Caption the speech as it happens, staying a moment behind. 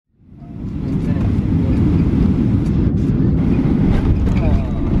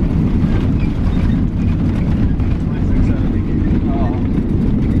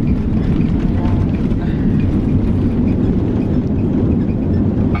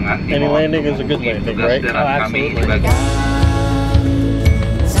Any landing is a good landing, right? Oh, absolutely.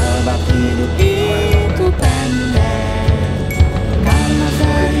 Sebab hidup itu pendek, karena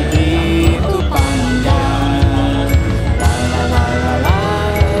sedih itu panjang. La la la la la la la.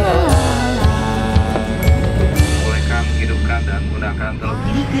 Bolehkah menghidupkan dan menggunakan telepon?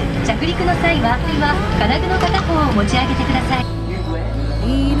 着陸の際は金具の片方を持ち上げてください。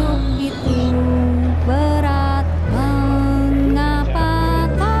 Hidup itu berat, mengapa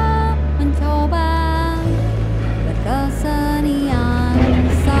tak mencoba berkesenian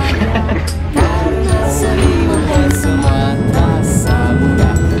saja, karena seni membuat semua terasa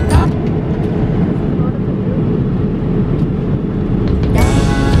mudah. Dan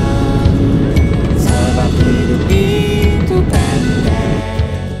sebab hidup itu pendek,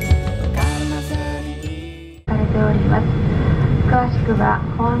 karena sedih. されております。詳しくは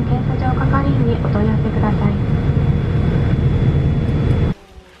保安検査場係員にお問い合わせください。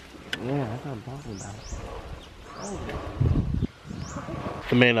 Yeah, that's what I'm talking about.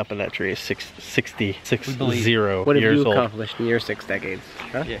 The man up in that tree is 60 What have years you old. accomplished in your 6 decades?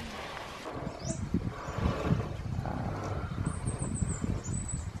 Huh? Yeah.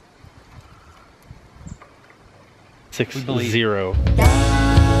 Zero.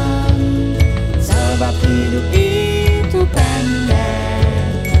 Sebab hidup itu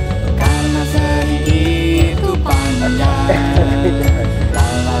pendek, karena sedih itu panjang. La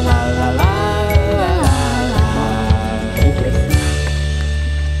la la la la la la.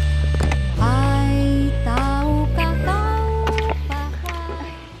 Hai, tahukah kau bahwa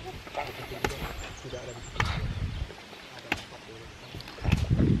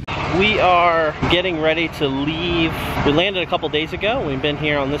We are getting ready to leave. We landed a couple days ago. We've been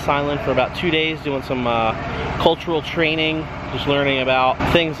here on this island for about 2 days doing some cultural training, just learning about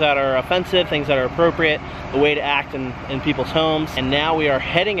things that are offensive, things that are appropriate, the way to act in people's homes. And now we are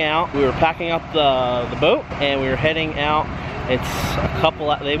heading out. We were packing up the boat and we are heading out. It's a couple,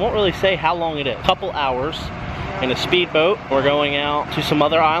 they won't really say how long it is. A couple hours in a speedboat. We're going out to some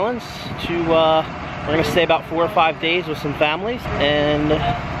other islands to, we're gonna stay about 4 or 5 days with some families, and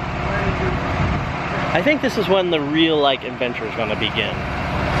I think this is when the real adventure is gonna begin.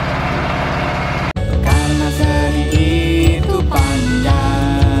 karena sedih itu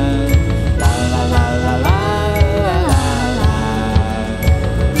panjang. La la la la la la la.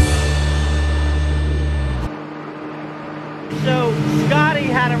 So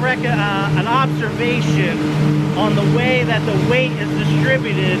Scotty had an observation on the way that the weight is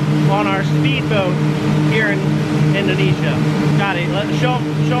distributed on our speedboat here in Indonesia. Scotty, show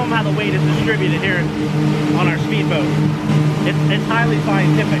him how the weight is distributed here on our speedboat. It's highly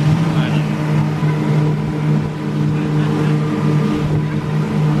scientific.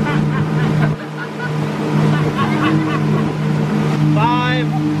 Five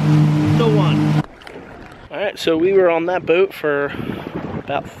to 1. Alright, so we were on that boat for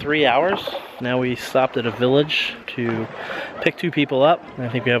about 3 hours. Now we stopped at a village to pick 2 people up. I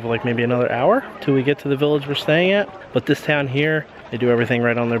think we have maybe another hour till we get to the village we're staying at. But this town here, they do everything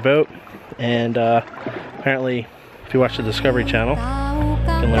right on their boat. And apparently, if you watch the Discovery Channel, you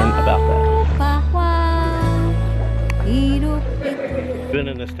can learn about that. Been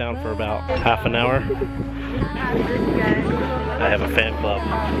in this town for about half an hour. I have a fan club.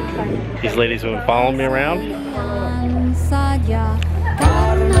 These ladies have been following me around.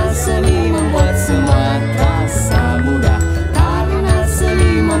 Karena seni membuat semua terasa mudah, karena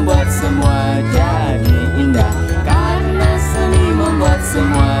seni membuat semua jadi indah, karena seni membuat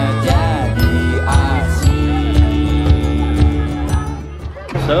semua jadi asyik.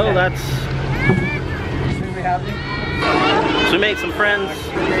 So that's... So we made some friends.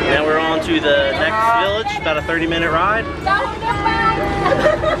 Now we're on to the next village, about a 30-minute ride.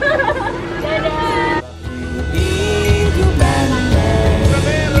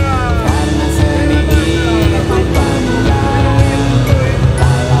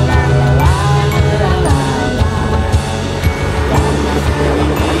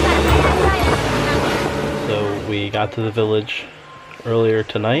 We got to the village earlier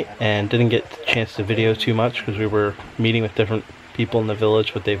tonight and didn't get the chance to video too much because we were meeting with different people in the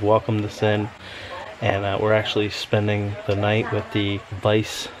village, but they've welcomed us in, and we're actually spending the night with the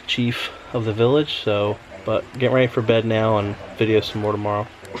vice chief of the village. So, but getting ready for bed now and video some more tomorrow.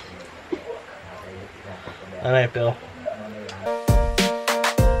 All right, Bill.